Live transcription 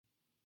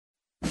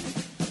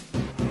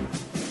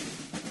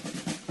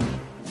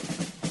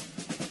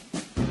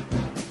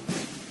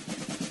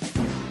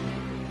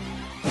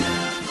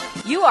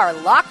You are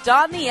Locked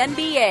On the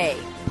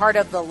NBA, part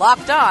of the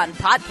Locked On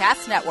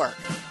Podcast Network.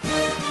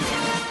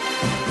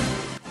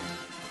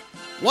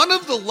 One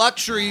of the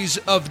luxuries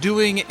of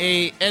doing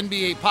a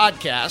NBA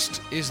podcast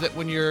is that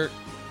when you're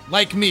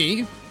like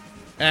me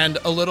and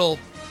a little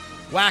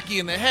wacky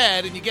in the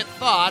head and you get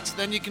thoughts,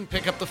 then you can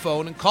pick up the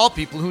phone and call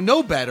people who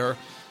know better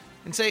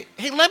and say,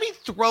 hey, let me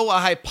throw a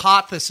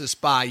hypothesis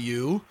by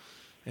you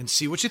and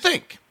see what you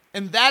think.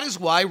 And that is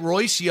why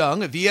Royce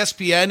Young of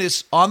ESPN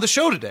is on the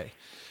show today.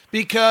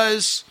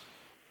 Because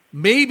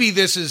maybe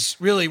this is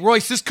really,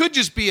 Royce, this could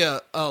just be a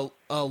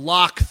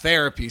Locke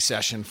therapy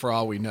session for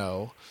all we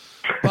know.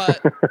 But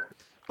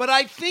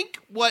I think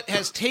what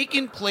has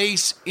taken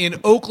place in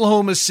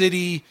Oklahoma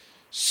City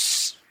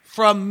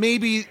from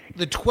maybe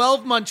the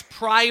 12 months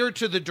prior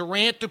to the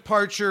Durant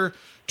departure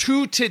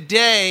to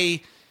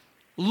today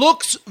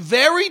looks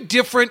very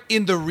different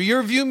in the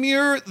rearview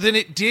mirror than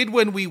it did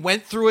when we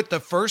went through it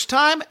the first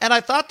time. And I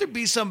thought there'd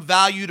be some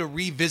value to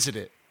revisit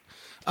it.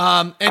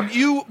 And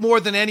you, more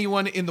than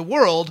anyone in the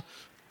world,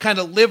 kind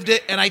of lived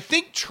it, and I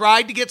think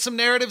tried to get some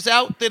narratives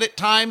out that at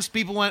times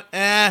people went,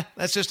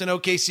 that's just an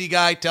OKC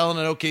guy telling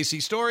an OKC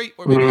story,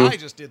 or maybe I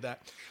just did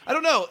that. I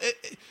don't know.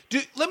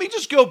 Let me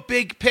just go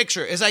big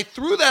picture. As I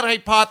threw that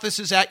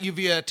hypothesis at you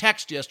via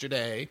text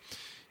yesterday,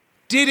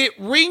 did it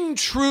ring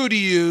true to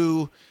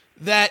you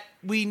that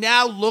we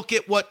now look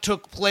at what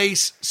took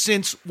place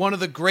since one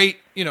of the great,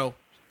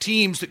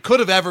 teams that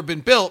could have ever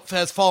been built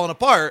has fallen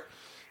apart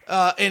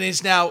and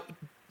is now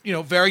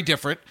very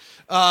different,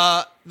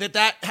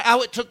 that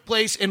how it took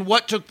place and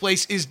what took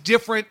place is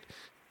different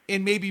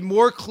and maybe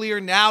more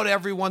clear now to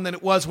everyone than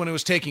it was when it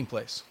was taking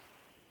place?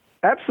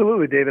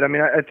 Absolutely, David. I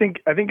mean, I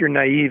think you're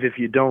naive if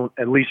you don't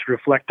at least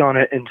reflect on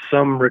it in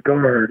some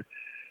regard.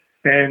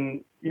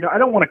 And, I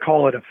don't want to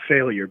call it a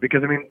failure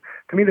because,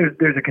 to me,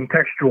 there's a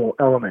contextual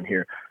element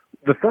here.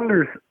 The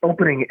Thunder's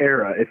opening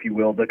era, if you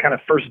will, the kind of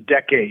first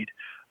decade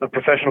of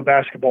professional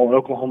basketball in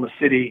Oklahoma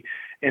City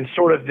in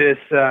sort of this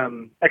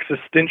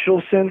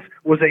existential sense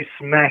was a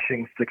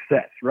smashing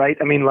success, right?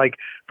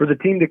 For the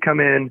team to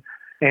come in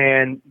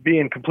and be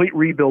in complete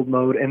rebuild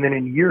mode and then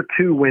in year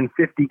two win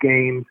 50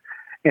 games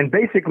and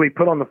basically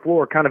put on the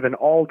floor kind of an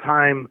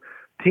all-time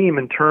team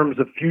in terms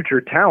of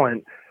future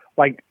talent,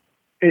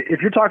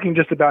 if you're talking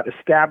just about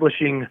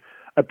establishing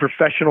a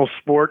professional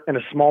sport in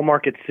a small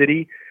market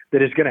city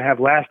that is going to have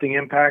lasting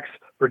impacts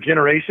for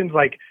generations,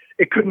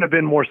 it couldn't have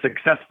been more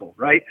successful,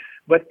 right?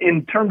 But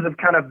in terms of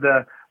kind of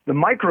the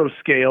micro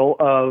scale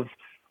of,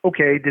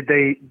 okay, did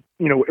they,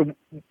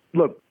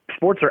 look,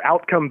 sports are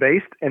outcome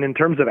based, and in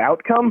terms of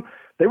outcome,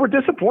 they were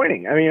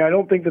disappointing. I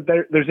don't think that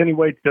there's any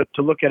way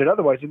to look at it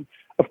otherwise. And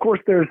of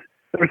course, there's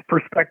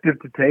perspective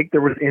to take.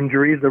 There was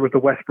injuries. There was the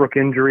Westbrook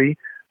injury.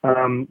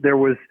 There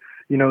was,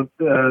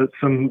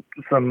 some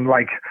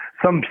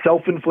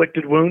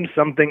self-inflicted wounds,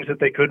 some things that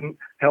they couldn't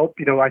help.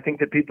 I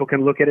think that people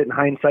can look at it in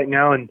hindsight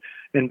now and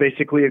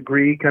basically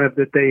agree kind of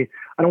that they,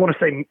 I don't want to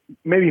say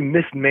maybe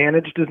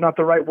mismanaged is not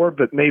the right word,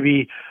 but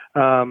maybe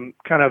didn't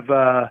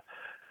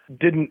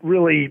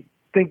really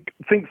think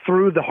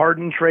through the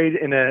Harden trade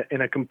in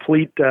a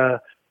complete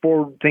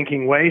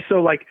forward-thinking way.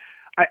 So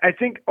I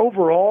think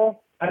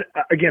overall,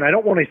 again, I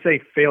don't want to say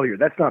failure.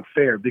 That's not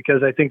fair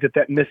because I think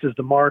that misses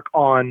the mark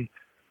on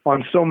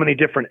so many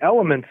different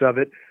elements of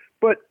it.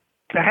 But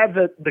to have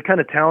the kind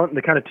of talent and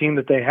the kind of team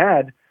that they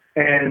had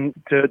and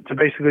to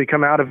basically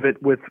come out of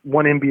it with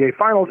one NBA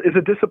Finals is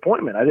a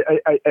disappointment.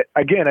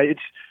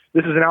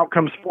 This is an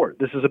outcome sport.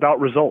 This is about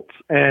results.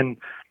 And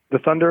the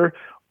Thunder,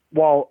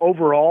 while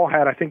overall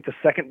had, I think, the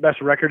second best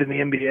record in the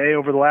NBA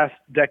over the last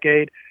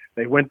decade,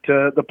 they went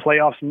to the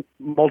playoffs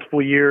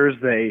multiple years.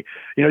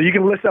 You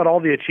can list out all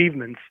the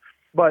achievements,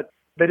 but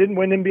they didn't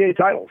win NBA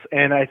titles.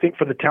 And I think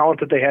for the talent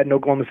that they had in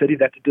Oklahoma City,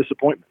 that's a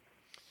disappointment.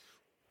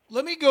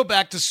 Let me go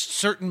back to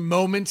certain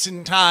moments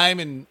in time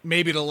and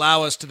maybe to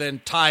allow us to then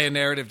tie a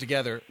narrative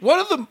together. One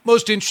of the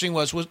most interesting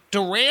was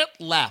Durant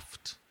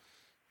left.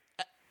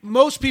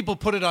 Most people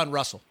put it on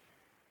Russell.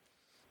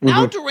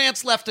 Now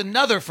Durant's left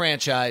another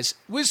franchise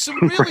with some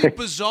really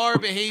bizarre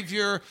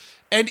behavior,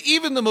 and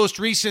even the most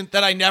recent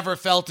that I never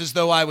felt as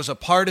though I was a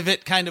part of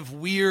it, kind of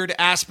weird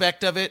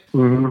aspect of it.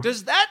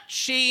 Does that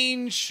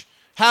change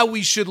how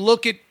we should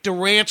look at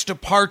Durant's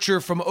departure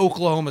from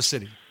Oklahoma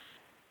City?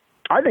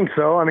 I think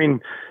so.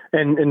 And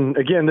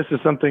again, this is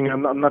something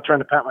I'm not trying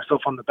to pat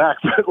myself on the back,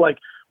 but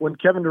when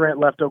Kevin Durant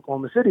left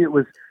Oklahoma City, it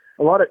was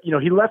a lot of,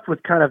 he left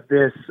with kind of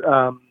this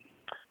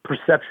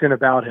perception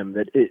about him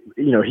that he,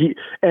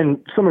 and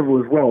some of it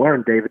was well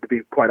earned, David, to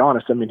be quite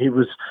honest. He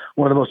was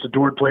one of the most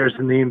adored players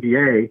in the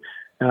NBA,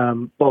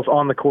 both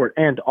on the court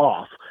and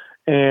off.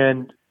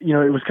 And,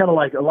 it was kind of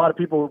like a lot of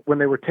people, when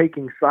they were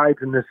taking sides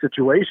in this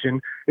situation,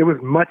 it was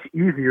much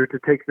easier to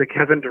take the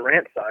Kevin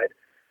Durant side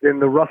than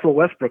the Russell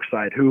Westbrook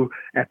side, who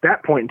at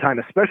that point in time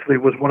especially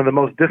was one of the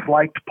most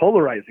disliked,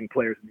 polarizing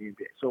players in the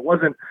NBA. So it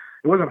wasn't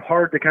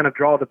hard to kind of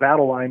draw the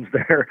battle lines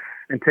there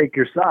and take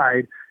your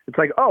side. it's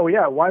like, oh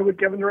yeah, why would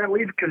Kevin Durant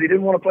leave? Because he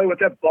didn't want to play with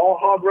that ball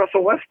hog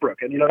Russell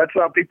Westbrook. And, that's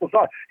how people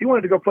thought. He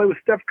wanted to go play with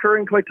Steph Curry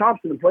and Klay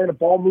Thompson and play in a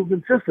ball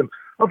movement system.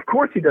 Of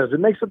course he does. It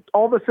makes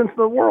all the sense in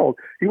the world.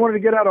 He wanted to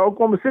get out of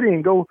Oklahoma City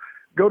and go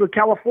to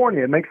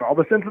California. It makes all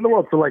the sense in the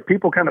world. So like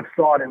people kind of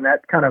saw it in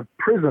that kind of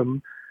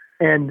prism.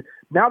 And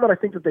now that I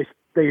think that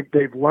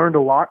they've learned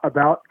a lot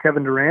about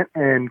Kevin Durant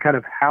and kind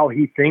of how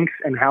he thinks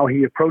and how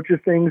he approaches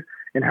things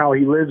and how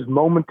he lives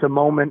moment to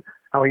moment,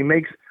 how he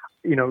makes,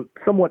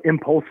 somewhat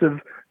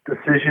impulsive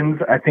decisions.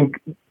 I think,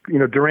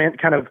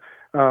 Durant kind of,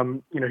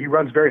 he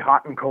runs very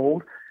hot and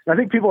cold. And I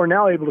think people are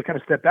now able to kind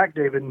of step back,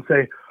 David, and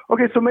say,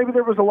 okay, so maybe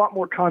there was a lot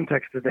more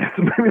context to this.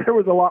 Maybe there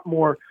was a lot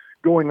more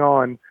going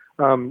on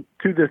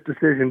to this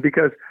decision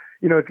because,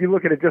 if you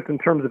look at it just in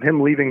terms of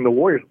him leaving the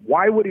Warriors,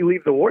 why would he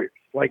leave the Warriors?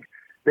 Like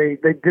they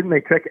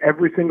check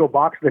every single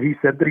box that he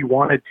said that he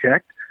wanted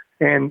checked,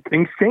 and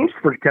things changed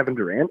for Kevin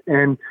Durant,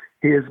 and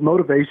his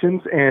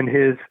motivations and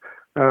his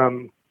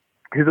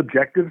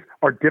objectives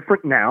are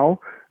different now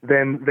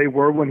than they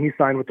were when he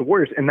signed with the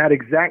Warriors. And that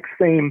exact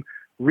same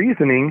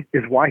reasoning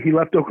is why he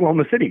left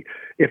Oklahoma City.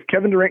 If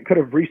Kevin Durant could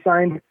have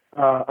re-signed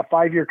a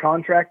 5-year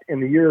contract in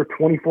the year of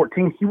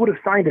 2014, he would have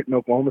signed it in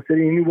Oklahoma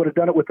City, and he would have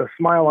done it with a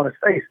smile on his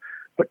face.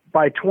 But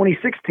by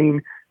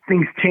 2016,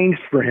 things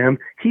changed for him.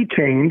 He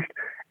changed,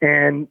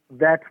 and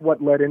that's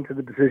what led into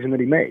the decision that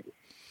he made.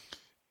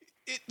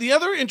 The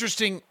other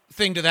interesting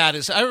thing to that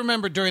is I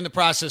remember during the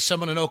process,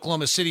 someone in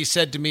Oklahoma City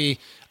said to me,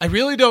 I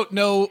really don't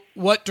know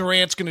what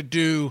Durant's going to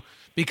do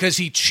because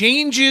he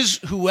changes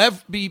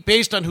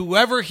based on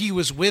whoever he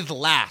was with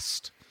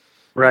last.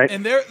 Right.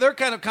 And their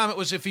kind of comment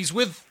was if he's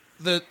with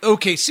the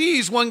OKC,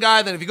 he's one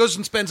guy. Then if he goes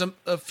and spends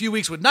a few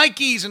weeks with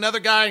Nike, he's another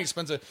guy. And he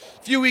spends a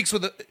few weeks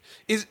with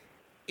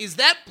is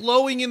that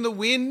blowing in the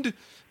wind?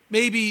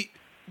 Maybe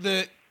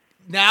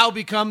now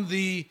become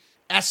the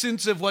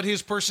essence of what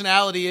his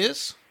personality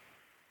is?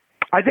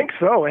 I think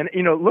so. And,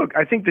 look,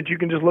 I think that you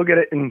can just look at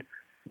it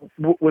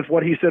with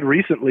what he said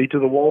recently to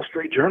the Wall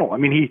Street Journal. I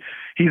mean,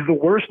 he's the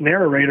worst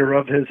narrator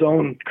of his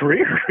own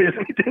career,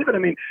 isn't he, David? I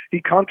mean,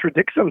 he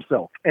contradicts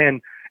himself.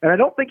 And I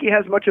don't think he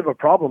has much of a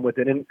problem with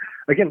it. And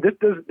again,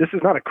 this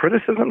is not a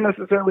criticism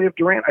necessarily of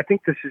Durant. I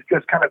think this is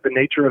just kind of the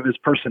nature of his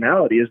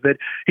personality is that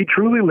he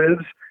truly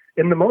lives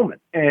in the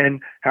moment,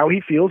 and how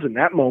he feels in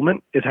that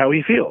moment is how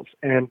he feels.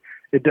 And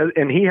it does.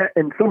 And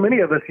and so many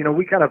of us,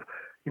 we kind of,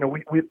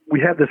 we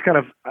have this kind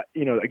of,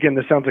 again,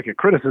 this sounds like a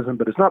criticism,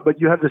 but it's not, but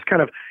you have this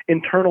kind of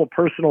internal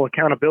personal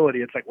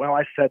accountability. It's like, well,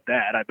 I said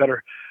that, I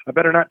better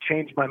not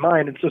change my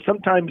mind. And so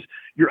sometimes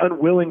you're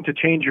unwilling to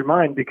change your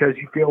mind because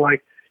you feel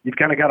like you've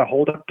kind of got to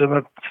hold up to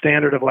the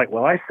standard of like,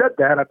 well, I said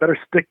that, I better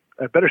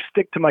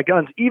stick to my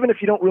guns, even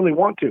if you don't really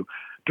want to.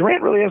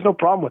 Durant really has no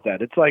problem with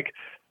that. It's like,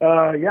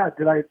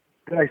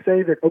 did I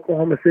say that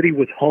Oklahoma City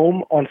was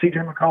home on CJ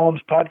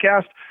McCollum's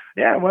podcast?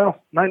 Yeah, well,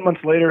 9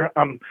 months later,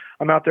 I'm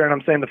out there and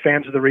I'm saying the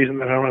fans are the reason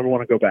that I don't ever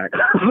want to go back.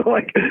 So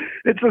like,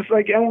 it's just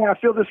like, oh, I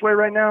feel this way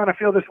right now, and I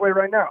feel this way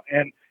right now.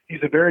 And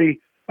he's a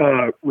very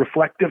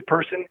reflective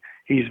person.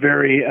 He's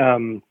very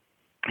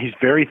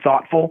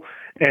thoughtful,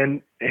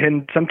 and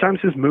sometimes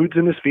his moods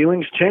and his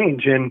feelings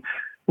change. And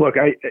look,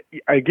 I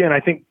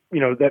think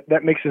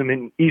that makes him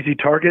an easy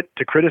target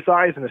to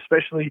criticize, and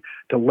especially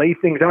to lay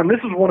things down. This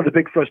is one of the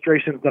big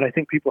frustrations that I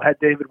think people had,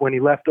 David, when he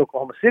left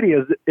Oklahoma City.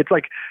 Is it's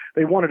like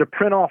they wanted to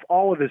print off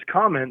all of his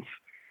comments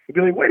and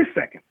be like, wait a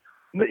second,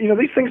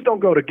 these things don't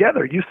go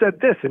together. You said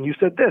this, and you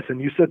said this,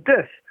 and you said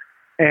this,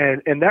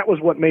 and that was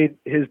what made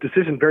his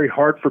decision very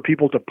hard for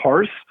people to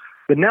parse.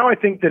 But now I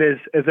think that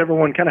as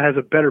everyone kind of has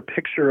a better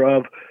picture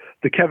of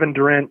the Kevin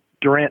Durant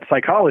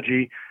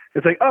psychology,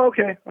 it's like, oh,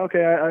 okay,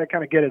 I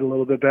kind of get it a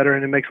little bit better,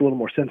 and it makes a little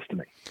more sense to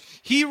me.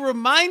 He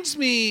reminds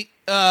me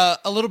a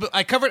little bit.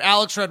 I covered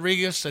Alex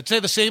Rodriguez. I'd say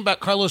the same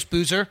about Carlos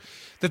Boozer,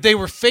 that they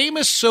were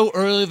famous so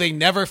early they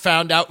never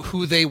found out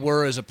who they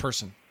were as a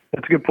person.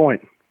 That's a good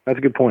point. And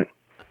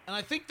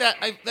I think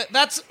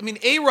that's. I mean,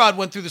 A-Rod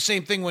went through the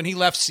same thing when he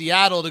left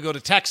Seattle to go to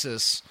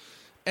Texas,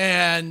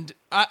 and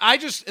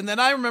then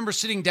I remember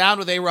sitting down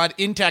with A-Rod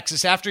in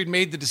Texas after he'd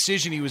made the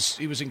decision. He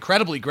was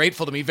incredibly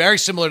grateful to me, very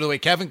similar to the way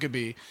Kevin could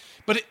be.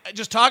 But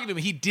just talking to him,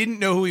 he didn't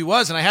know who he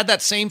was. And I had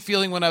that same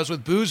feeling when I was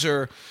with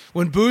Boozer,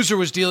 when Boozer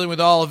was dealing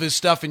with all of his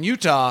stuff in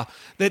Utah,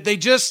 that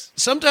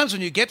sometimes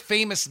when you get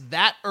famous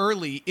that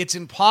early, it's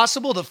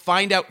impossible to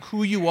find out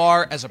who you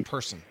are as a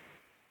person.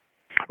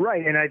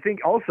 Right. And I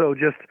think also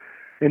just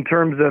in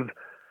terms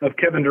of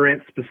Kevin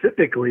Durant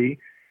specifically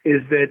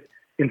is that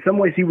in some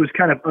ways he was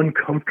kind of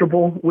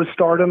uncomfortable with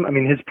stardom. I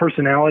mean, his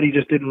personality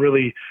just didn't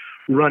really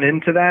run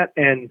into that.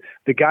 And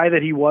the guy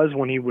that he was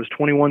when he was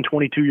 21,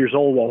 22 years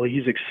old, while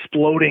he's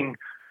exploding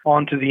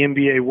onto the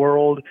NBA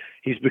world,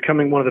 he's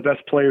becoming one of the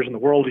best players in the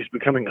world. He's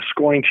becoming a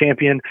scoring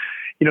champion.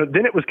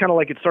 Then it was kind of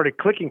like it started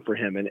clicking for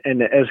him. And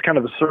as kind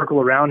of the circle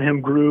around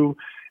him grew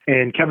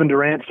and Kevin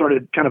Durant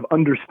started kind of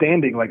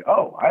understanding like,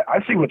 oh, I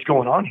see what's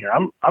going on here.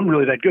 I'm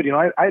really that good.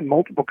 I had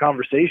multiple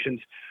conversations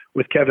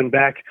with Kevin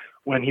back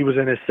when he was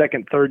in his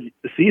third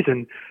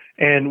season.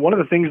 And one of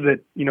the things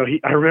that,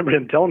 I remember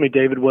him telling me,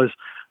 David, was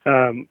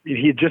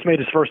he had just made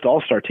his first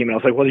All-Star team, and I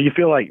was like, well, do you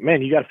feel like,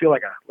 man, you got to feel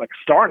like a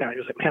star now? He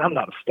was like, man, I'm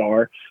not a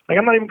star. Like,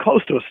 I'm not even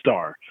close to a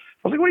star.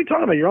 I was like, what are you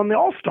talking about? You're on the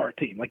All-Star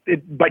team. Like,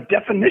 by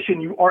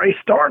definition, you are a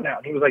star now.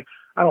 And he was like,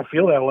 I don't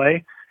feel that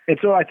way. And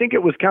so I think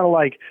it was kind of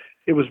like,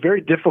 it was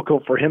very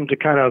difficult for him to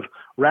kind of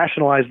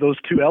rationalize those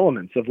two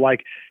elements of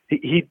like,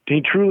 he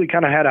truly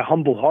kind of had a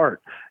humble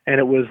heart. And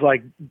it was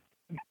like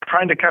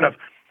trying to kind of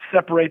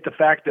separate the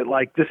fact that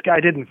like this guy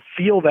didn't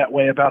feel that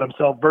way about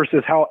himself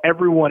versus how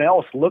everyone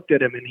else looked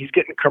at him, and he's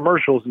getting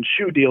commercials and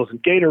shoe deals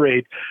and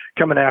Gatorade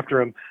coming after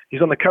him.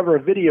 He's on the cover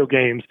of video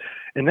games,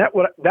 and that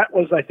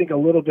was I think a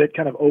little bit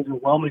kind of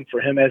overwhelming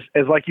for him, as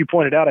like you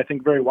pointed out, I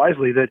think very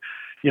wisely, that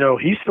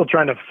he's still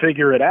trying to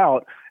figure it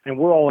out, and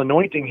we're all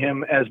anointing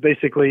him as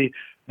basically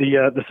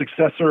the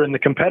successor and the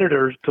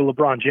competitor to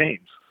LeBron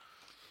James.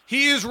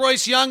 He is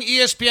Royce Young.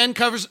 ESPN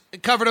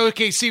covered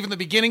OKC from the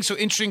beginning, so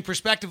interesting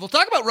perspective. We'll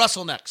talk about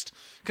Russell next,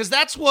 because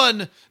that's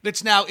one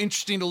that's now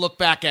interesting to look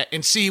back at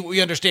and see what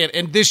we understand.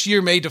 And this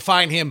year may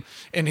define him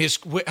and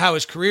how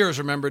his career is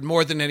remembered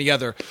more than any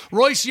other.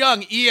 Royce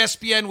Young,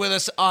 ESPN, with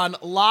us on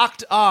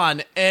Locked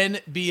On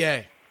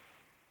NBA.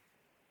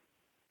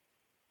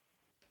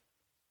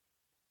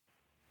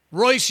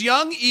 Royce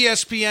Young,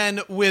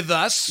 ESPN, with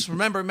us.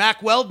 Remember,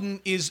 Mack Weldon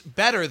is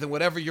better than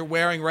whatever you're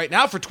wearing right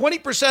now. For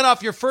 20%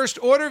 off your first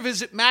order,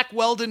 visit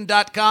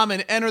MackWeldon.com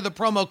and enter the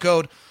promo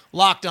code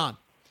LOCKEDON.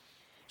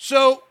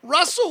 So,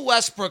 Russell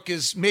Westbrook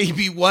is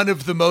maybe one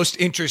of the most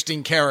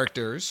interesting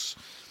characters.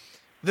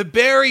 The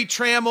Barry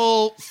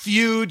Trammell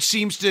feud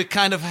seems to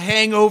kind of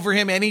hang over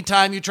him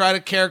anytime you try to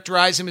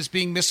characterize him as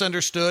being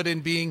misunderstood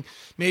and being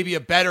maybe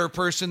a better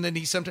person than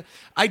he sometimes.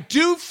 I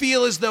do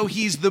feel as though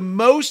he's the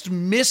most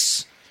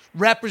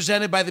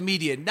misrepresented by the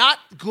media, not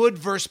good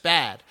versus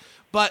bad,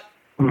 but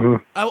you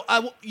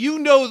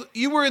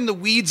were in the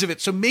weeds of it,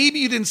 so maybe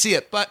you didn't see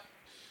it, but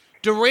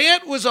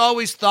Durant was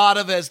always thought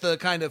of as the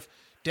kind of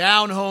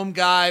down-home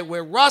guy,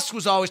 where Russ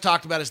was always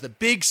talked about as the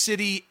big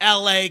city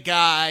LA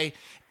guy,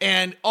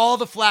 and all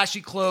the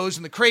flashy clothes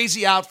and the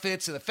crazy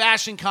outfits and the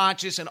fashion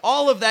conscious and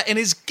all of that, and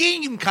his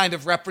game kind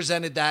of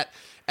represented that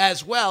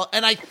as well.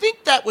 And I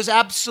think that was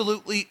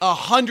absolutely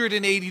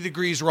 180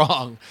 degrees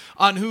wrong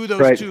on who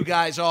those two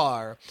guys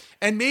are.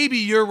 And maybe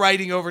your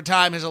writing over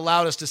time has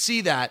allowed us to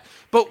see that.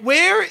 But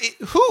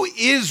who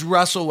is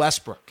Russell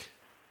Westbrook?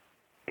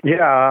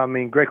 Yeah, I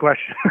mean, great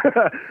question.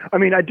 I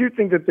mean, I do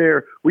think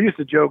that we used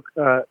to joke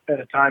at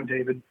a time,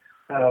 David,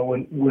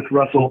 with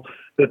Russell,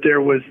 that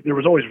there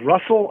was always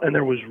Russell and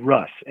there was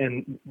Russ.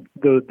 And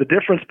the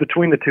difference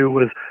between the two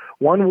was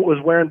one was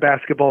wearing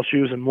basketball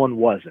shoes and one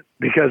wasn't.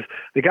 Because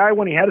the guy,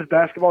 when he had his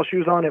basketball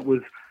shoes on, it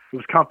was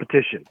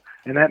competition.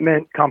 And that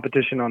meant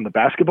competition on the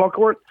basketball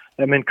court.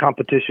 That meant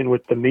competition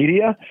with the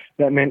media.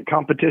 That meant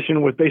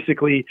competition with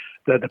basically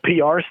the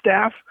PR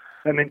staff.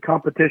 That meant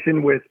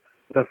competition with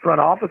the front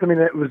office. I mean,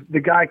 the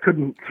guy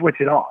couldn't switch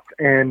it off.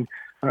 And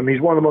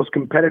he's one of the most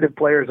competitive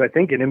players, I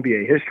think, in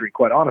NBA history,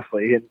 quite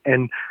honestly.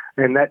 And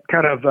that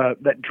kind of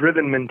that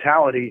driven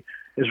mentality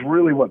is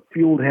really what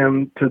fueled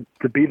him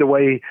to be the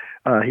way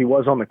he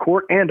was on the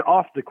court and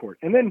off the court.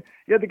 And then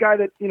you had the guy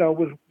that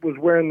was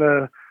wearing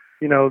the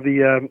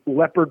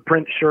leopard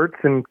print shirts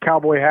and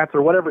cowboy hats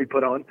or whatever he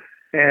put on.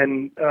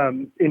 And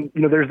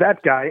there's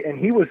that guy, and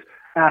he was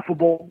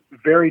affable,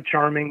 very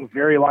charming,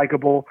 very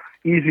likable,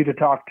 easy to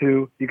talk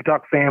to. You could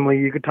talk family,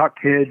 you could talk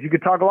kids, you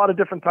could talk a lot of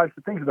different types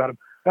of things about him.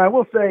 And I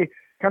will say,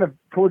 kind of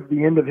towards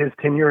the end of his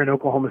tenure in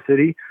Oklahoma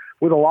City,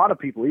 with a lot of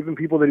people, even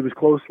people that he was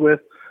close with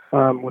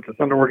the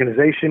Thunder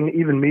organization,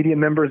 even media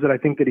members that I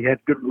think that he had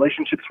good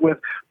relationships with,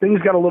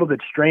 things got a little bit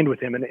strained with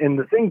him. And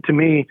the thing to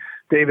me,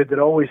 David, that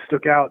always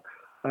stood out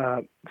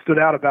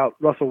about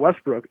Russell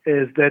Westbrook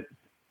is that,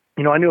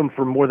 I knew him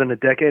for more than a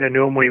decade. I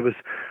knew him when he was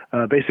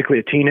basically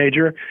a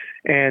teenager.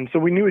 And so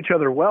we knew each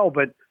other well,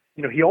 but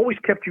he always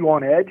kept you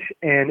on edge,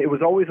 and it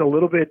was always a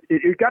little bit,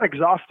 it got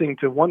exhausting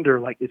to wonder,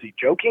 like, is he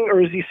joking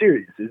or is he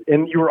serious?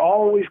 And you were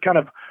always kind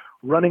of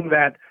running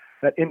that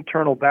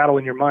internal battle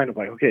in your mind of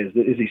like, okay,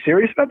 is he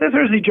serious about this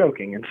or is he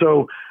joking? And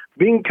so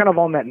being kind of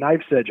on that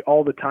knife's edge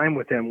all the time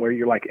with him, where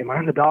you're like, am I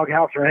in the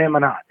doghouse or am I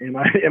not?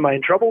 Am I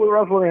in trouble with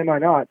Russell or am I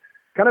not?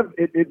 Kind of,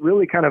 it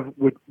really kind of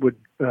would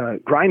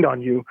grind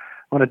on you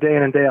on a day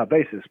in and day out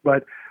basis.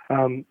 But,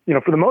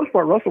 for the most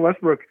part, Russell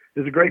Westbrook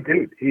is a great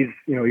dude. He's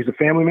a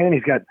family man.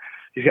 He's got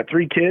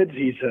 3 kids.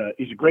 He's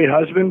a great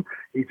husband.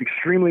 He's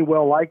extremely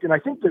well liked. And I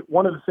think that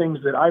one of the things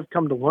that I've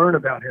come to learn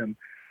about him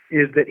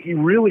is that he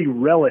really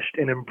relished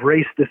and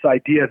embraced this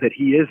idea that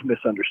he is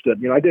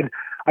misunderstood.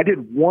 I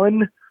did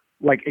one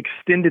like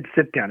extended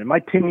sit down in my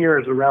 10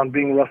 years around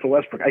being Russell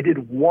Westbrook. I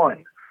did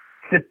one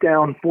sit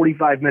down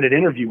 45-minute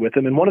interview with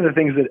him. And one of the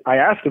things that I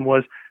asked him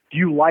was, do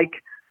you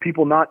like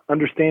people not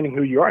understanding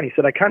who you are? And he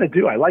said, I kind of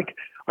do. I like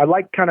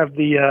kind of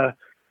the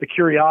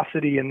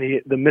curiosity and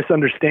the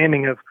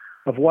misunderstanding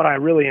of what I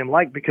really am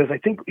like, because I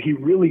think he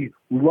really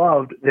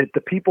loved that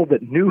the people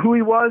that knew who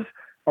he was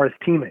are his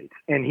teammates.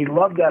 And he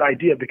loved that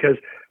idea because,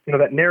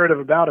 that narrative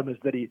about him is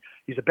that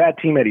he's a bad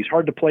teammate. He's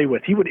hard to play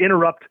with. He would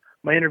interrupt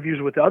my interviews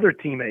with other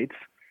teammates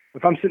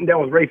if I'm sitting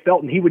down with Ray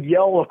Felton, he would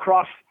yell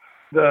across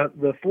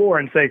the floor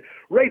and say,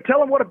 "Ray,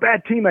 tell him what a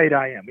bad teammate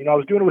I am." I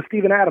was doing it with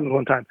Steven Adams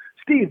one time.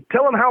 "Steve,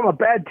 tell him how I'm a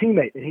bad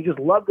teammate." And he just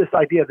loved this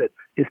idea that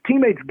his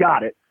teammates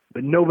got it,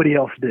 but nobody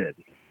else did.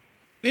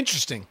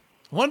 Interesting.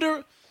 I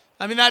wonder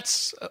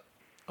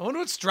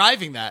what's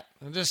driving that.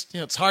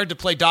 It's hard to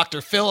play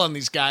Dr. Phil on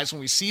these guys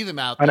when we see them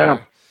out there.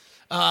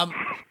 I know.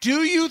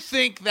 Do you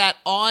think that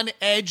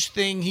on-edge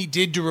thing he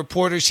did to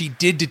reporters, he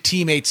did to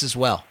teammates as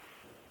well?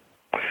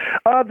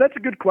 That's a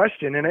good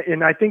question,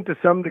 and I think to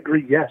some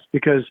degree, yes,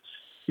 because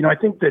I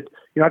think that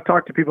I've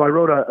talked to people. I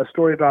wrote a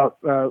story about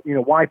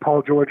why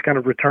Paul George kind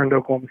of returned to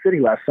Oklahoma City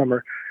last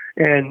summer,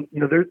 and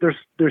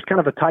there's kind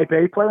of a Type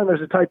A player and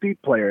there's a Type B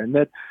player, and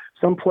that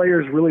some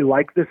players really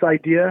like this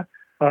idea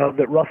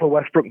that Russell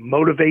Westbrook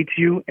motivates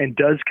you and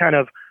does kind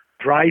of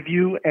drive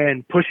you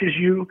and pushes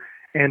you.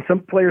 And some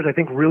players, I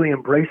think, really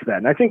embrace that.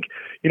 And I think,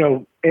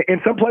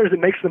 and some players, it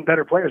makes them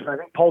better players. And I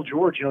think Paul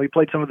George, he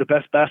played some of the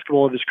best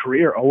basketball of his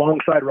career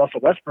alongside Russell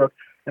Westbrook.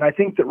 And I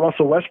think that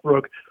Russell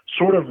Westbrook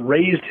sort of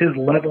raised his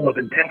level of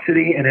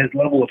intensity and his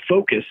level of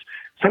focus.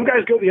 Some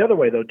guys go the other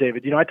way, though,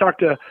 David. I talked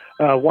to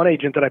one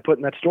agent that I put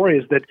in that story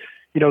is that,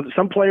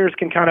 some players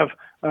can kind of,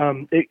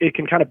 it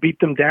can kind of beat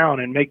them down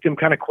and make them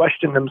kind of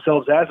question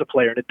themselves as a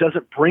player. And it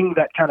doesn't bring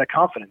that kind of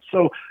confidence.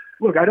 So,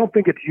 look, I don't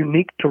think it's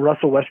unique to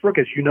Russell Westbrook.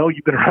 As you know,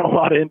 you've been around a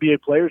lot of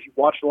NBA players. You've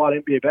watched a lot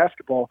of NBA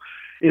basketball.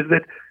 Is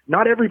that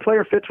not every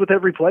player fits with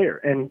every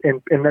player, and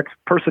that's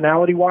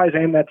personality-wise,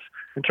 and that's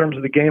in terms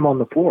of the game on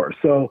the floor.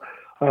 So,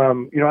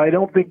 I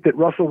don't think that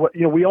Russell.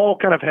 We all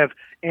kind of have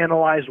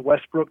analyzed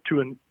Westbrook to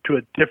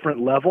a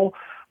different level,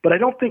 but I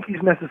don't think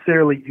he's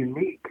necessarily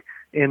unique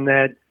in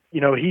that.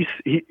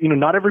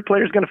 Not every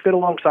player is going to fit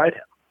alongside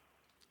him.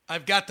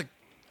 I've got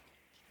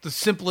the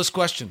simplest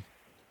question.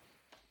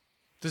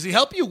 Does he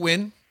help you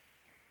win?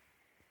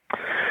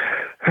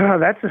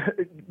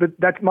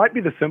 That might be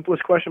the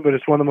simplest question, but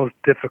it's one of the most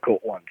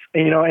difficult ones.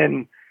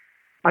 And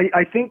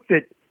I think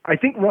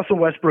Russell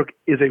Westbrook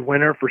is a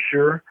winner for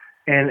sure,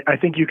 and I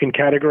think you can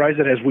categorize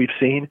it as we've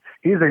seen.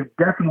 He's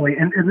definitely,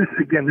 and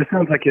this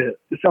sounds like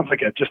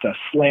just a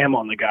slam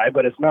on the guy,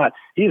 but it's not.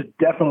 He is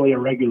definitely a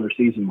regular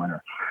season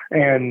winner,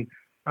 and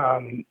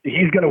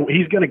he's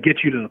gonna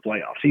get you to the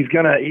playoffs. He's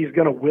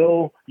gonna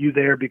will you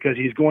there because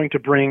he's going to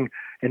bring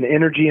an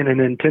energy and an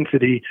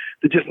intensity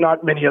that just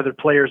not many other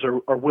players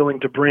are willing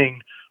to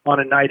bring on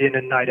a night in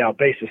and night out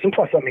basis. And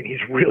plus, he's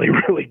really,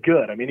 really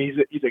good.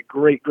 He's a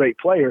great, great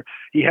player.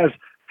 He has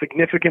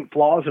significant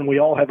flaws, and we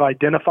all have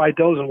identified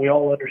those, and we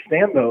all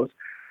understand those.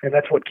 And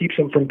that's what keeps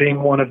him from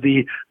being one of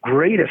the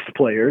greatest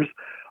players.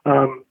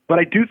 But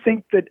I do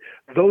think that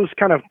those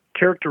kind of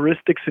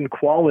characteristics and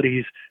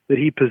qualities that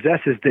he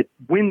possesses that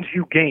wins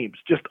you games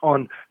just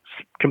on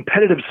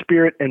competitive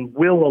spirit and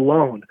will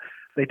alone,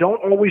 they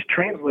don't always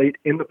translate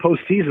in the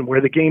postseason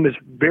where the game is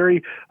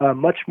very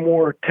much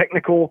more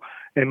technical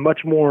and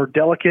much more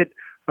delicate,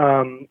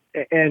 and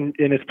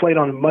it's played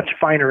on a much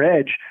finer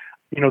edge.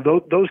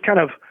 Those kind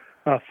of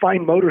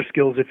fine motor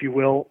skills, if you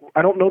will.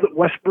 I don't know that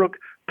Westbrook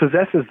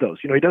possesses those.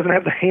 He doesn't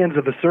have the hands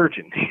of a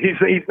surgeon.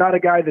 He's not a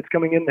guy that's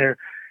coming in there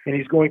and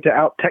he's going to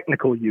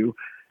out-technical you.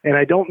 And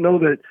I don't know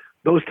that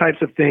those types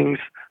of things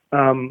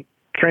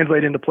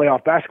translate into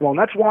playoff basketball. And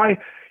that's why,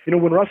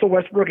 when Russell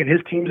Westbrook and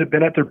his teams have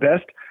been at their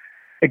best,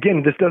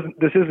 again,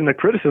 this isn't a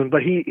criticism,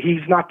 but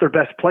he's not their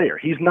best player.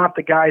 He's not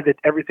the guy that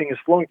everything is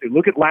flowing through.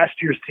 Look at last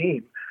year's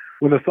team.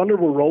 When the Thunder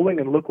were rolling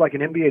and looked like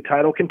an NBA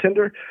title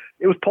contender,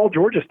 it was Paul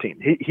George's team.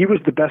 He was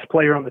the best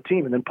player on the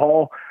team. And then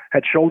Paul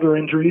had shoulder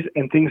injuries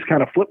and things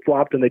kind of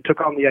flip-flopped and they took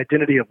on the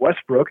identity of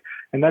Westbrook.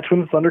 And that's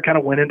when the Thunder kind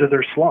of went into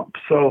their slump.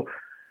 So,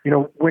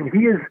 when he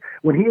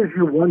is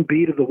your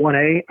 1B to the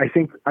 1A, I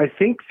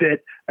think that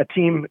a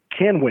team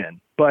can win.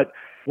 But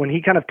when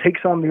he kind of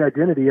takes on the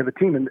identity of a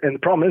team, and the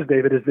problem is,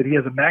 David, is that he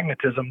has a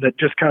magnetism that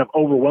just kind of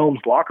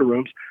overwhelms locker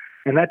rooms.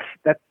 And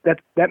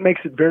that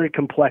makes it very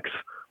complex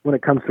when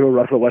it comes to a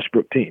Russell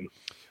Westbrook team.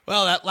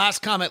 Well, that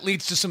last comment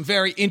leads to some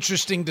very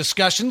interesting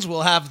discussions.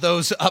 We'll have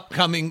those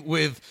upcoming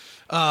with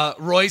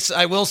Royce.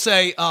 I will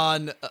say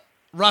on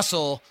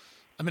Russell,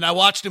 I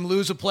watched him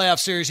lose a playoff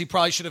series he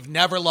probably should have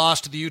never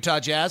lost to the Utah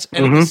Jazz,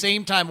 and at the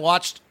same time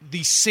watched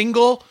the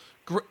single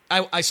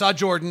I saw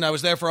Jordan. I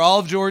was there for all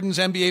of Jordan's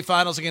NBA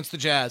Finals against the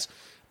Jazz.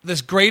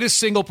 This greatest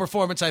single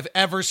performance I've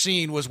ever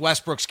seen was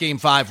Westbrook's Game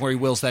 5 where he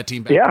wills that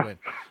team back to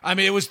win.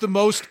 It was the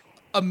most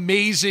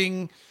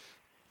amazing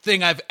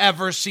thing I've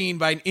ever seen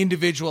by an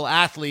individual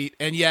athlete,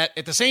 and yet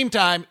at the same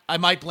time, I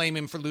might blame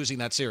him for losing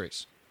that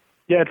series.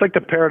 Yeah, it's like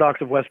the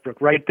paradox of Westbrook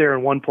right there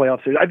in one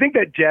playoff series. I think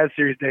that Jazz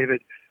series,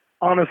 David,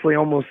 honestly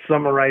almost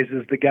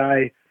summarizes the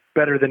guy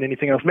better than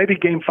anything else. Maybe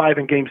Game 5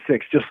 and Game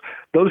 6, just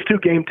those two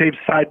game tapes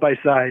side by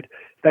side,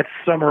 that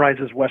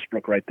summarizes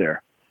Westbrook right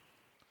there.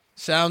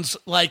 Sounds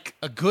like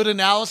a good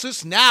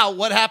analysis. Now,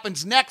 what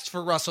happens next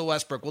for Russell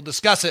Westbrook? We'll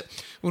discuss it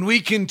when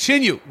we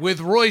continue with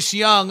Royce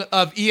Young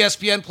of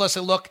ESPN, plus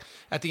a look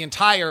at the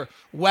entire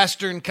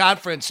Western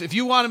Conference. If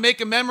you want to make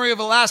a memory of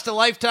a last a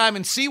lifetime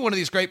and see one of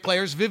these great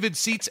players, Vivid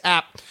Seats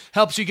app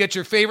helps you get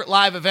your favorite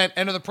live event.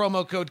 Enter the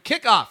promo code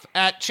KICKOFF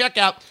at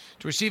checkout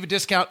to receive a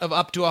discount of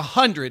up to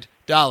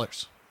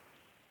 $100.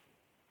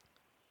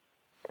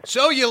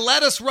 So you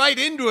led us right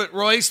into it,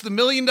 Royce. The $1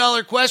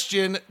 million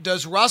question,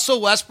 does Russell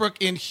Westbrook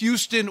in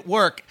Houston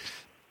work?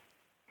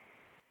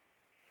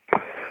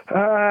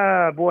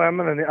 Boy,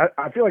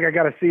 I feel like I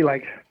got to see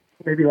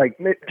maybe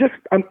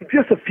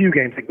just a few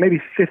games, like maybe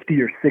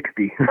 50 or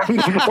 60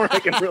 before I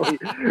can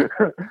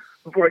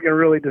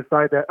really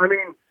decide that. I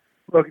mean,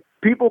 look,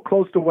 people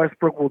close to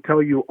Westbrook will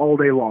tell you all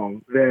day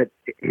long that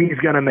he's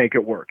going to make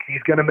it work.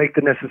 He's going to make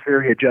the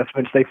necessary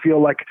adjustments. They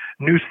feel like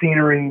new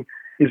scenery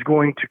is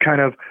going to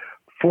kind of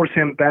force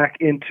him back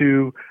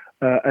into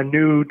a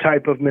new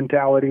type of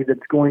mentality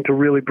that's going to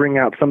really bring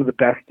out some of the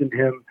best in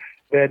him.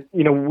 That,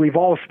 we've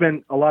all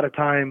spent a lot of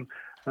time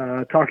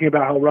talking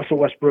about how Russell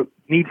Westbrook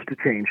needs to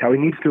change, how he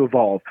needs to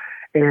evolve.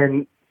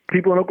 And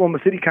people in Oklahoma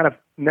City kind of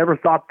never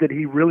thought that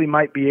he really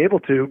might be able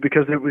to,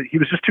 because he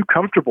was just too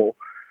comfortable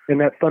in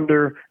that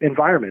Thunder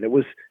environment. It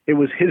was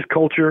his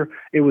culture,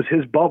 it was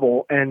his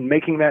bubble, and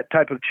making that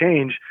type of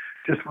change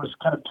just was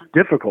kind of too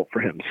difficult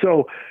for him.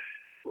 So,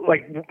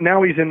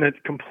 now he's in a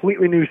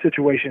completely new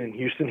situation in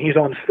Houston. He's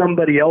on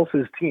somebody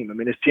else's team. I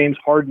mean, it's James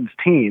Harden's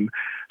team.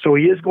 So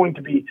his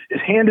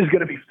hand is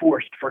going to be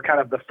forced for kind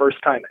of the first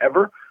time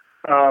ever.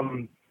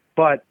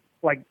 But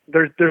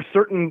there's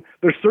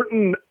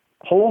certain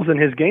holes in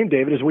his game,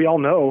 David, as we all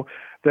know,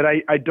 that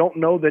I don't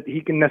know that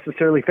he can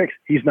necessarily fix.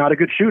 He's not a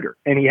good shooter,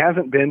 and he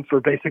hasn't been for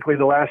basically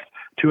the last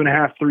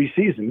 2.5, 3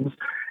 seasons.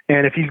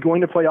 And if he's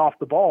going to play off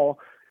the ball,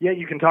 yeah,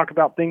 you can talk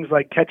about things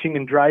like catching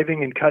and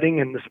driving and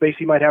cutting and the space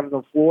he might have on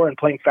the floor and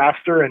playing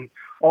faster and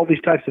all these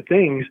types of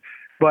things.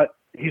 But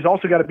he's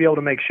also got to be able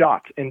to make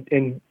shots. And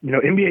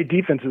NBA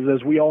defenses,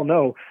 as we all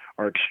know,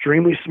 are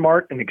extremely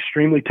smart and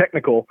extremely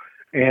technical,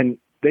 and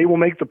they will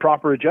make the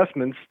proper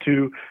adjustments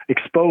to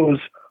expose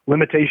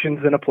limitations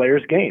in a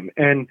player's game.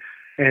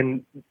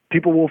 And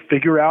people will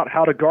figure out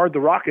how to guard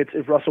the Rockets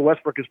if Russell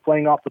Westbrook is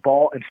playing off the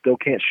ball and still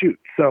can't shoot.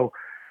 So,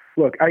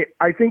 look,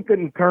 I think that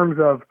in terms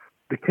of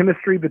the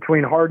chemistry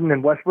between Harden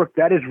and Westbrook,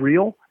 that is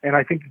real, and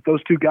I think that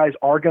those two guys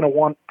are going to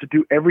want to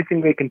do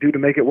everything they can do to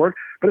make it work.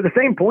 But at the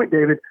same point,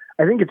 David,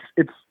 I think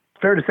it's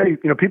fair to say,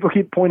 people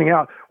keep pointing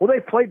out, well,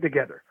 they've played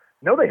together.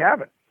 No, they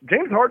haven't.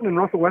 James Harden and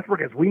Russell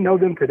Westbrook, as we know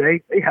them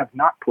today, they have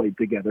not played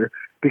together,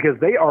 because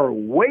they are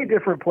way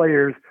different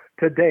players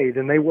today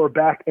than they were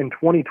back in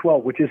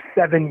 2012, which is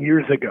 7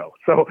 years ago.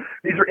 So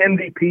these are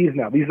MVPs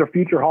now. These are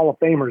future Hall of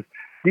Famers.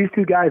 These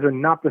two guys are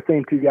not the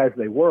same two guys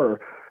they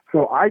were.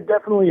 So I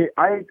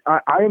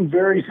am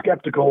very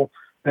skeptical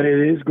that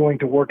it is going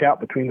to work out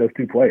between those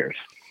two players.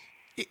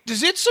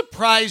 Does it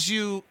surprise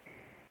you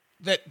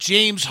that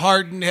James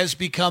Harden has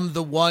become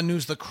the one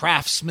who's the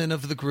craftsman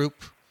of the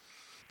group?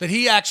 That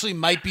he actually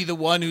might be the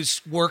one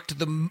who's worked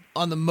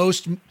on the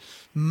most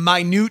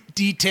minute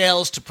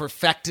details to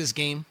perfect his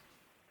game?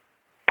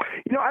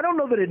 I don't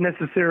know that it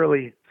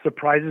necessarily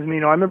surprises me.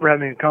 I remember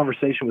having a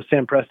conversation with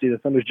Sam Presti, the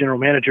Thunder's general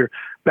manager,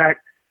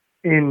 back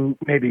in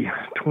maybe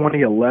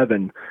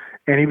 2011,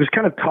 and he was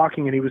kind of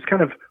talking, and he was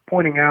kind of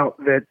pointing out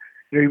that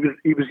he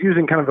was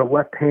using kind of the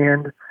left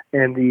hand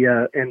and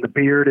the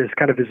beard as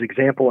kind of his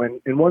example. And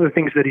one of the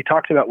things that he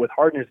talks about with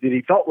Harden is that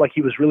he felt like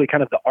he was really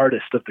kind of the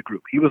artist of the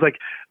group. He was like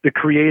the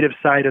creative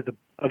side of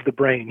the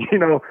brain,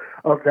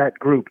 of that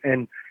group,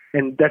 and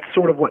that's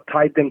sort of what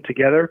tied them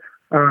together.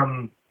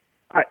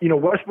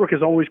 Westbrook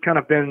has always kind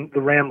of been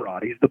the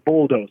ramrod. He's the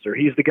bulldozer.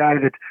 He's the guy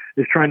that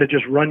is trying to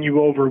just run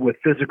you over with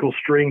physical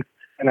strength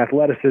and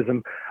athleticism.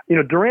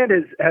 Durant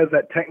has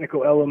that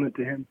technical element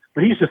to him,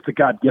 but he's just a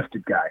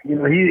God-gifted guy.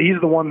 He's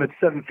the one that's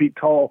 7 feet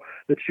tall,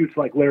 that shoots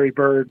like Larry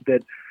Bird,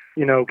 that,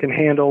 can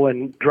handle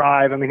and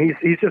drive. I mean,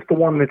 he's just the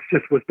one that's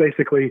just was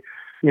basically,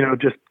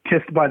 just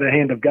kissed by the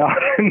hand of God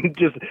and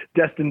just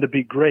destined to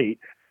be great.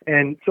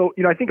 And so,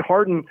 I think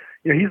Harden,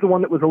 he's the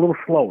one that was a little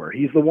slower.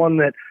 He's the one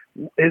that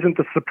isn't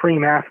the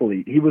supreme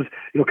athlete. He was,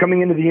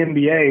 coming into the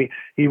NBA,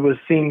 he was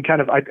seen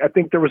kind of, I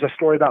think there was a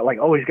story about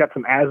he's got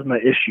some asthma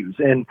issues,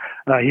 and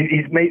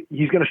he's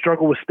going to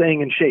struggle with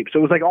staying in shape. So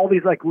it was all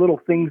these little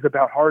things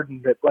about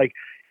Harden that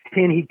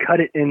can he cut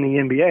it in the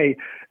NBA?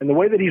 And the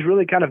way that he's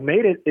really kind of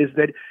made it is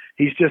that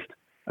he's just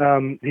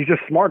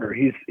smarter.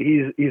 He's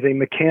a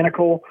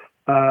mechanical,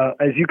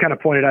 as you kind of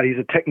pointed out, he's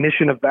a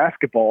technician of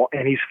basketball,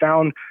 and he's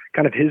found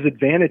kind of his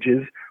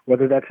advantages,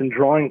 whether that's in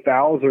drawing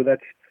fouls or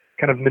that's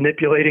kind of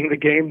manipulating the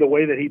game the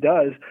way that he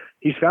does.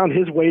 He's found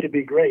his way to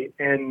be great,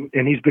 and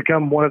he's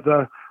become one of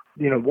the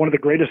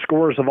greatest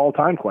scorers of all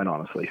time, quite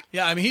honestly.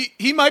 Yeah, I mean,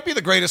 he might be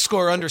the greatest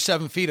scorer under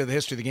 7 feet of the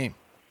history of the game.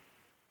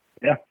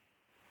 Yeah.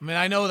 I mean,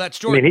 I know that's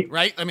Jordan,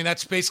 right? I mean,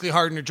 that's basically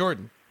Harden or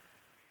Jordan.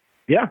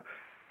 Yeah.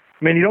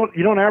 I mean,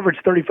 you don't average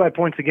 35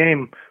 points a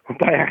game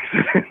by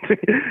accident.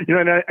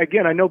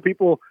 And I know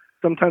people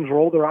sometimes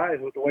roll their eyes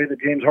with the way that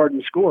James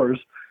Harden scores.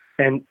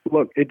 And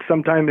look,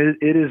 sometimes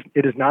it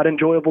is not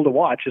enjoyable to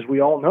watch, as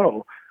we all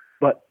know.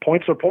 but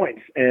points are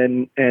points,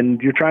 and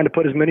you're trying to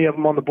put as many of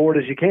them on the board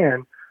as you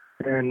can.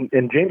 And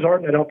James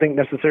Harden, I don't think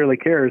necessarily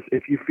cares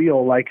if you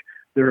feel like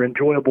they're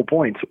enjoyable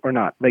points or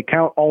not. They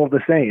count all of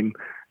the same,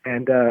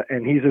 and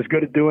he's as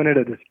good at doing it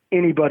as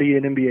anybody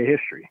in NBA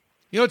history.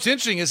 You know what's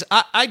interesting is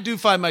I do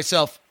find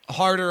myself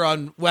harder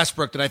on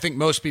Westbrook than I think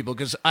most people,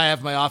 because I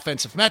have my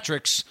offensive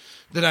metrics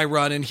that I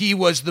run, and he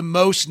was the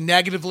most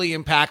negatively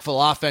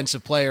impactful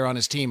offensive player on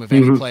his team of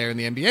any player in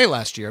the NBA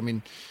last year. I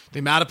mean, the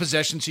amount of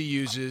possessions he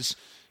uses,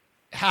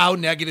 how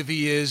negative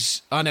he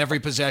is on every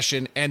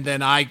possession, and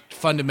then I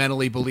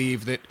fundamentally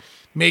believe that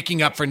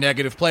making up for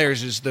negative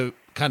players is the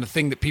kind of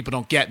thing that people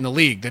don't get in the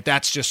league,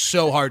 that's just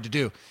so hard to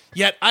do.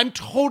 Yet I'm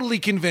totally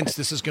convinced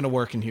this is going to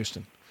work in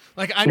Houston.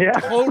 I'm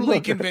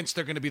totally convinced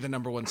they're going to be the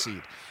number one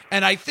seed.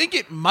 And I think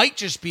it might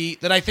just be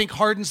that I think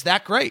Harden's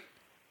that great.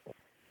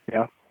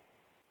 Yeah.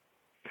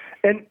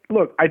 And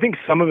look, I think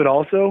some of it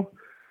also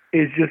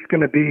is just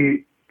going to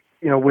be,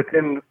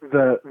 within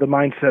the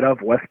mindset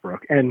of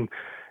Westbrook. And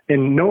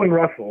knowing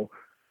Russell,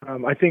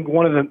 I think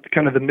one of the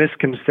kind of the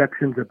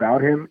misconceptions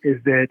about him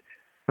is that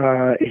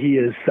he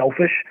is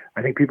selfish.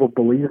 I think people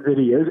believe that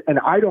he is, and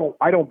I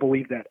don't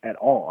believe that at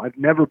all. I've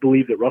never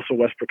believed that Russell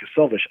Westbrook is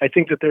selfish. I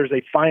think that there's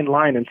a fine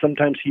line, and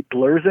sometimes he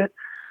blurs it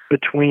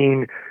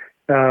between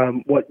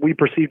what we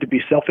perceive to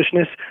be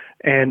selfishness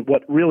and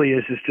what really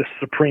is just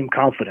supreme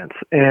confidence.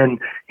 And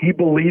he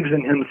believes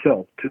in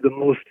himself to the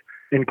most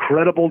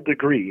incredible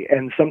degree,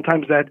 and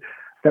sometimes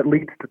that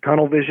leads to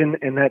tunnel vision,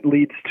 and that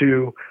leads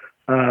to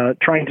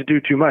trying to do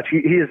too much. He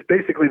is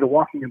basically the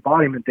walking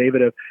embodiment,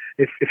 David, of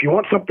if you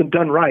want something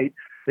done right,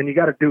 then you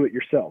got to do it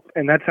yourself.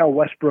 And that's how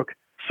Westbrook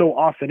so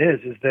often is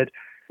that,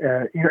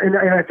 and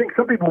I think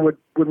some people would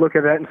look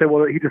at that and say,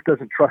 well, he just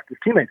doesn't trust his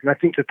teammates. And I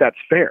think that that's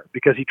fair,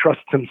 because he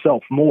trusts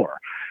himself more.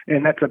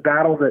 And that's a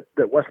battle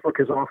that Westbrook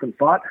has often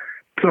fought.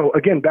 So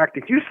again, back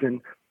to Houston,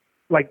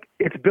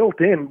 it's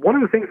built in. One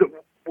of the things that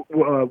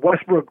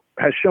Westbrook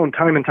has shown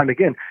time and time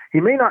again, he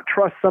may not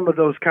trust some of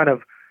those kind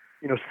of,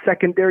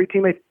 secondary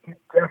teammates. He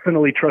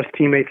definitely trusts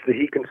teammates that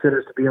he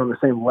considers to be on the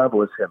same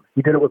level as him.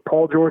 He did it with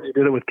Paul George. He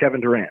did it with Kevin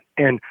Durant.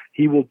 And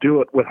he will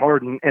do it with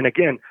Harden. And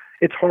again,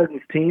 it's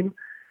Harden's team,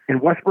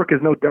 and Westbrook is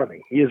no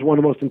dummy. He is one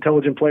of the most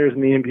intelligent players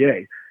in the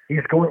NBA.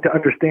 He's going to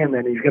understand that,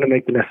 and he's going to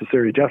make the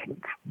necessary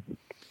adjustments.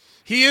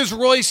 He is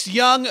Royce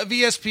Young of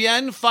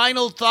ESPN.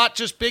 Final thought,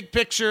 just big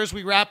picture as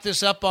we wrap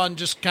this up on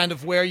just kind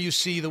of where you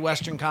see the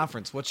Western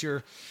Conference. What's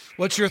your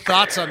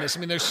thoughts on this? I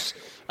mean,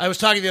 I was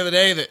talking the other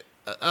day that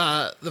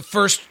the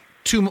first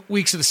 2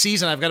 weeks of the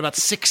season, I've got about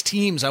 6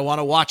 teams I want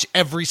to watch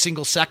every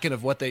single second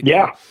of what they do.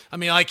 Yeah. I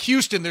mean, like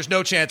Houston, there's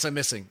no chance I'm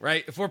missing,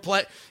 right?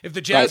 If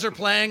the Jazz are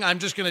playing, I'm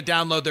just going to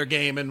download their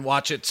game and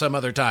watch it some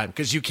other time,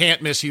 because you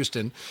can't miss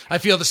Houston. I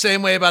feel the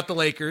same way about the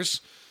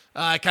Lakers.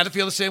 I kind of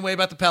feel the same way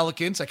about the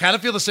Pelicans. I kind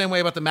of feel the same way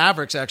about the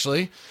Mavericks,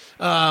 actually.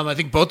 I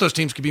think both those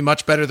teams could be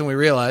much better than we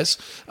realize.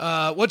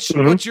 What's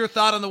your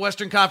thought on the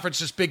Western Conference,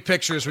 just big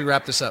picture as we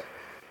wrap this up?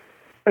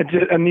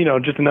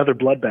 Just another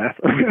bloodbath.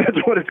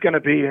 That's what it's going to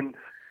be.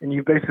 And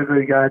you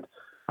basically got,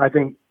 I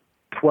think,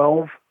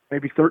 12,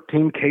 maybe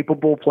 13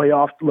 capable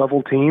playoff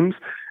level teams.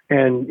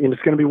 And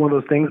it's going to be one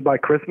of those things by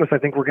Christmas. I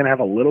think we're going to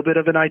have a little bit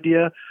of an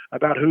idea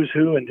about who's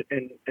who and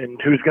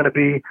who's going to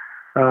be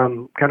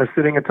kind of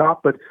sitting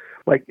atop. But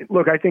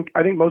look, I think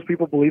most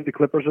people believe the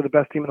Clippers are the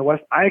best team in the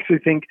West. I actually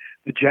think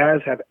the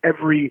Jazz have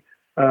every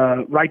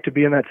right to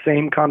be in that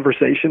same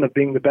conversation of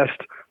being the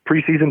best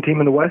preseason team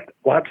in the West.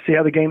 We'll have to see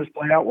how the games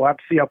play out. We'll have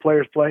to see how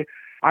players play.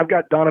 I've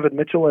got Donovan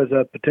Mitchell as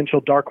a potential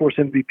dark horse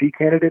MVP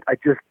candidate.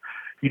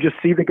 You just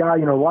see the guy,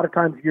 a lot of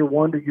times year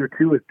 1 to year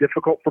 2 is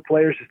difficult for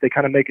players as they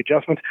kind of make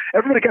adjustments.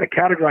 Everybody kind of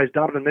categorized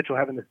Donovan Mitchell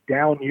having this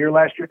down year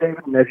last year,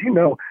 David. And as you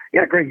know, he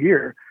had a great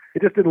year.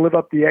 It just didn't live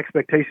up to the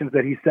expectations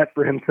that he set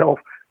for himself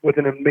with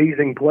an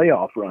amazing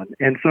playoff run.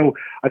 And so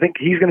I think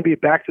he's going to be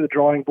back to the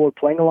drawing board.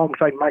 Playing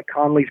alongside Mike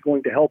Conley is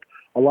going to help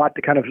a lot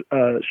to kind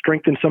of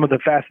strengthen some of the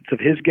facets of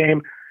his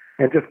game,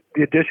 and just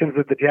the additions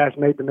that the Jazz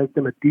made to make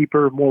them a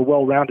deeper, more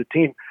well-rounded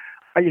team.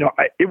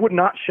 It would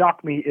not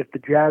shock me if the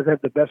Jazz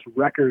have the best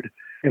record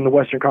in the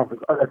Western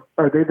Conference.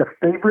 Are they the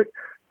favorite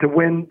to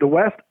win the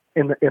West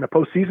in a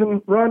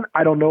postseason run?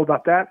 I don't know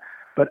about that,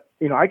 but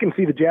I can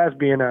see the Jazz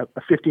being a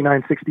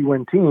 59-60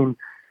 win team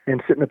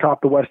and sitting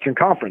atop the Western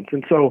Conference.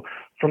 And so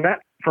from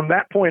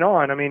that point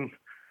on, I mean,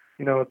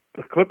 the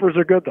Clippers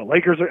are good. The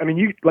Lakers are. I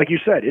mean, like you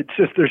said, it's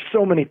just there's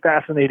so many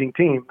fascinating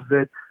teams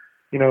that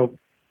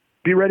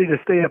be ready to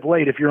stay up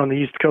late if you're on the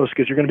East Coast,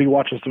 because you're going to be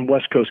watching some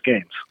West Coast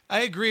games.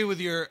 I agree with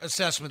your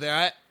assessment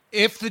there.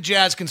 If the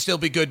Jazz can still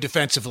be good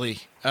defensively,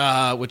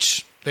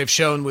 which they've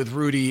shown with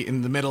Rudy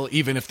in the middle,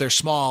 even if they're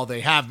small, they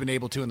have been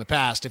able to in the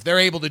past. If they're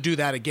able to do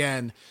that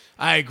again,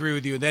 I agree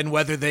with you. Then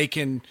whether they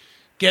can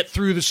get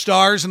through the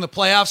Stars in the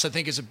playoffs, I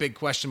think is a big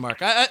question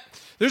mark.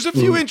 There's a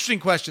few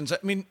interesting questions. I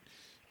mean,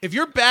 if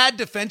you're bad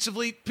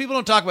defensively, people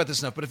don't talk about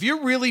this enough, but if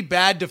you're really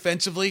bad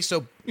defensively,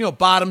 so,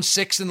 bottom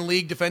 6 in the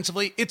league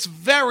defensively, it's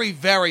very,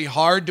 very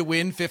hard to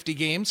win 50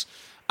 games.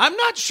 I'm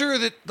not sure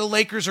that the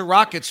Lakers or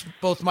Rockets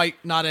both might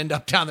not end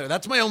up down there.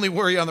 That's my only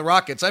worry on the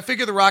Rockets. I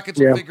figure the Rockets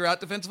will figure out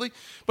defensively,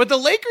 but the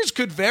Lakers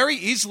could very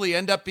easily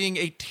end up being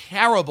a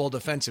terrible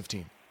defensive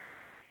team.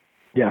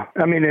 Yeah,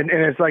 I mean, and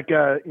it's like,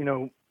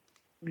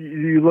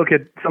 you look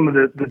at some of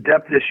the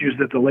depth issues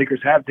that the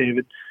Lakers have,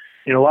 David.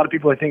 A lot of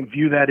people, I think,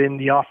 view that in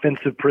the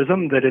offensive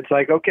prism, that it's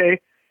like, okay,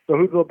 so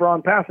who's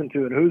LeBron passing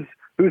to, and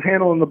who's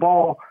handling the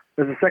ball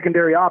as a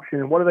secondary option,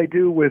 and what do they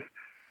do with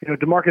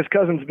DeMarcus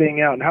Cousins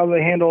being out, and how do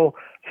they handle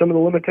some of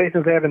the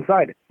limitations they have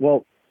inside it?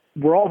 Well,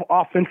 we're all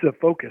offensive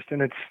focused,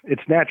 and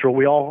it's natural.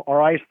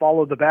 Our eyes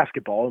follow the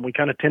basketball, and we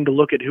kind of tend to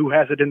look at who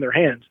has it in their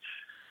hands.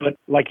 But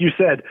like you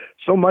said,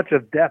 so much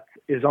of depth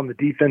is on the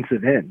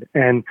defensive end,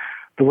 and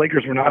the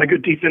Lakers were not a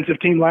good defensive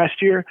team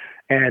last year,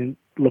 and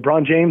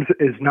LeBron James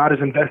is not as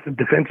invested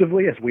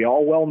defensively, as we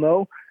all well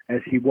know,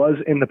 as he was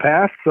in the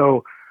past.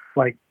 So,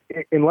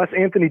 unless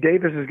Anthony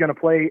Davis is going to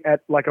play at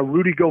like a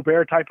Rudy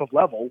Gobert type of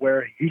level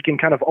where he can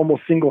kind of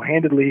almost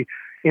single-handedly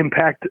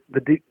impact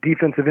the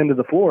defensive end of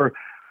the floor,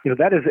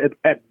 that is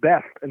at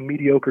best a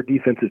mediocre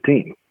defensive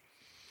team.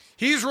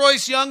 He's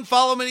Royce Young.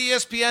 Follow him at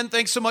ESPN.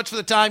 Thanks so much for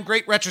the time.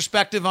 Great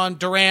retrospective on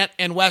Durant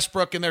and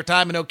Westbrook and their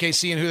time in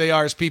OKC and who they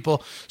are as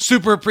people.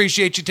 Super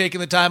appreciate you taking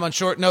the time on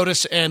short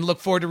notice, and look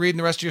forward to reading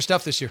the rest of your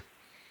stuff this year.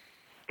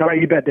 All right,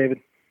 you bet, David.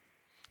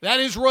 That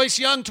is Royce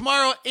Young.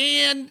 Tomorrow,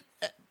 and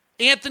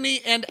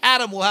Anthony and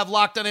Adam will have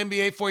Locked On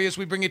NBA for you as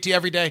we bring it to you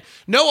every day.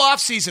 No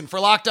off-season for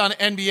Locked On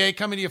NBA,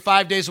 coming to you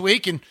 5 days a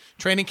week, and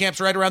training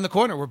camp's right around the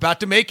corner. We're about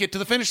to make it to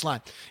the finish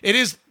line. It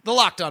is the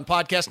Locked On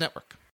Podcast Network.